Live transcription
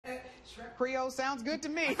Creole sounds good to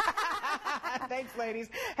me. Thanks, ladies.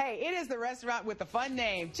 Hey, it is the restaurant with the fun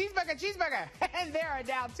name, Cheeseburger Cheeburger. And there are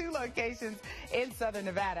now 2 locations in Southern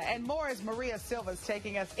Nevada. And more as Maria Silva's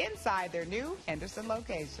taking us inside their new Henderson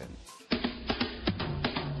location.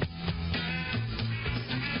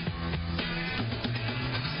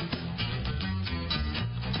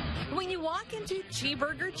 When you walk into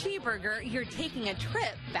Cheeburger Cheeburger, you're taking a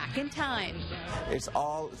trip back in time. It's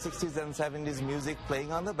all 60s and 70s music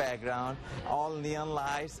playing on the background, all neon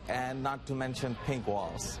lights, and not to mention pink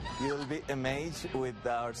walls. You'll be amazed with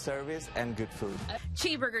our service and good food.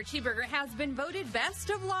 Cheeburger Cheeburger has been voted Best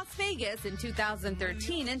of Las Vegas in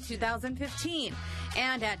 2013 and 2015.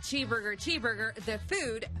 And at Cheeburger Cheeburger, the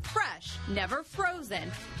food fresh, never frozen,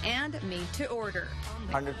 and made to order.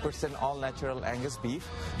 100% all natural Angus beef.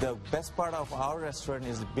 The best part of our restaurant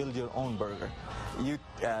is to build your own burger. You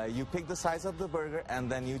pick the size of the burger, and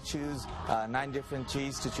then you choose 9 different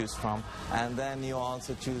cheese to choose from, and then you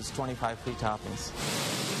also choose 25 free toppings.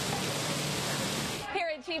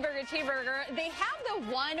 Cheeburger Cheeburger, they have the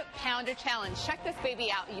 1-pounder challenge. Check this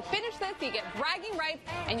baby out. You finish this, you get bragging rights,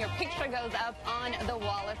 and your picture goes up on the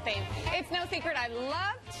wall of fame. It's no secret I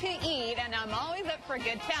love to eat, and I'm always up for a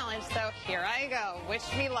good challenge, so here I go.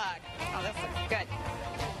 Wish me luck. Oh, this looks good.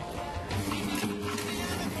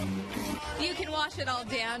 You can wash it all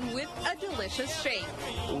down with a delicious shake.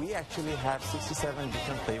 We actually have 67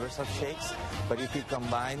 different flavors of shakes, but if you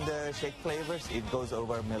combine the shake flavors, it goes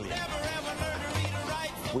over 1 million.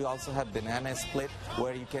 We also have banana split,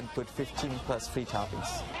 where you can put 15 plus free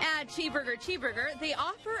toppings. At Cheeburger Cheeburger, they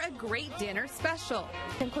offer a great dinner special.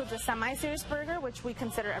 It includes a semi-serious burger, which we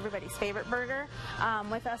consider everybody's favorite burger,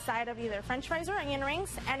 with a side of either french fries or onion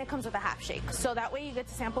rings, and it comes with a half shake. So that way you get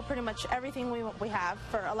to sample pretty much everything we have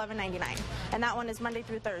for $11.99. And that one is Monday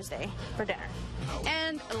through Thursday for dinner.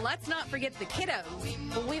 And let's not forget the kiddos.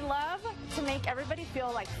 We love to make everybody feel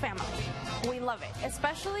like family. We love it.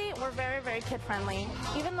 Especially, we're very, very kid-friendly.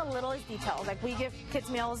 Even the littlest details, like we give kids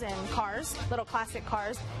meals in cars, little classic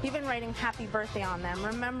cars, even writing happy birthday on them,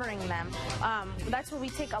 remembering them. That's where we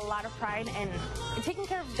take a lot of pride in taking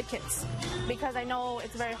care of the kids, because I know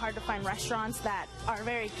it's very hard to find restaurants that are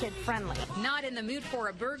very kid-friendly. Not in the mood for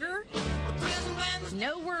a burger?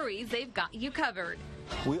 No worries, they've got you covered.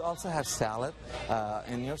 We also have salad.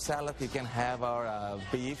 In your salad, you can have our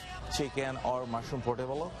beef, chicken, or mushroom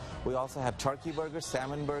portobello. We also have turkey burger,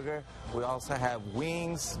 salmon burger. We also have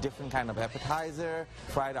wings, different kind of appetizer,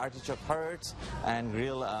 fried artichoke hearts, and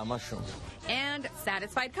grilled mushroom. And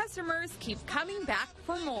satisfied customers keep coming back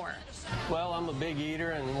for more. Well, I'm a big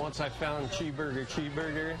eater, and once I found Cheeburger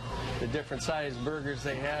Cheeburger, the different sized burgers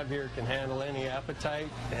they have here can handle any appetite,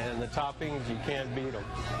 and the toppings, you can't beat them.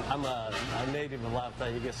 I'm a native of Las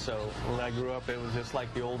Vegas, so when I grew up, it was just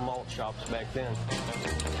like the old malt shops back then.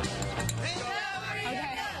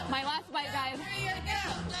 Okay, my last bite, guys.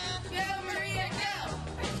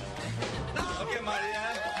 Okay,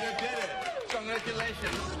 Maria, you did it.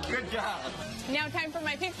 Congratulations. Good job. Now time for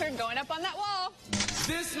my picture going up on that wall.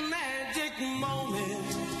 This magic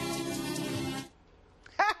moment.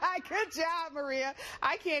 Good job, Maria.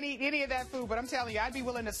 I can't eat any of that food, but I'm telling you, I'd be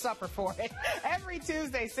willing to suffer for it. Every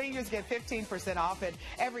Tuesday, seniors get 15% off, and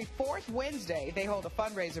every 4th Wednesday, they hold a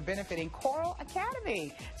fundraiser benefiting Coral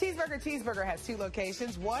Academy. Cheeseburger Cheeburger has 2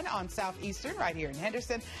 locations, one on Southeastern right here in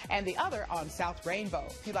Henderson, and the other on South Rainbow.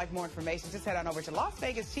 If you'd like more information, just head on over to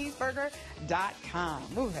LasVegasCheeseburger.com.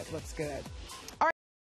 Ooh, that looks good.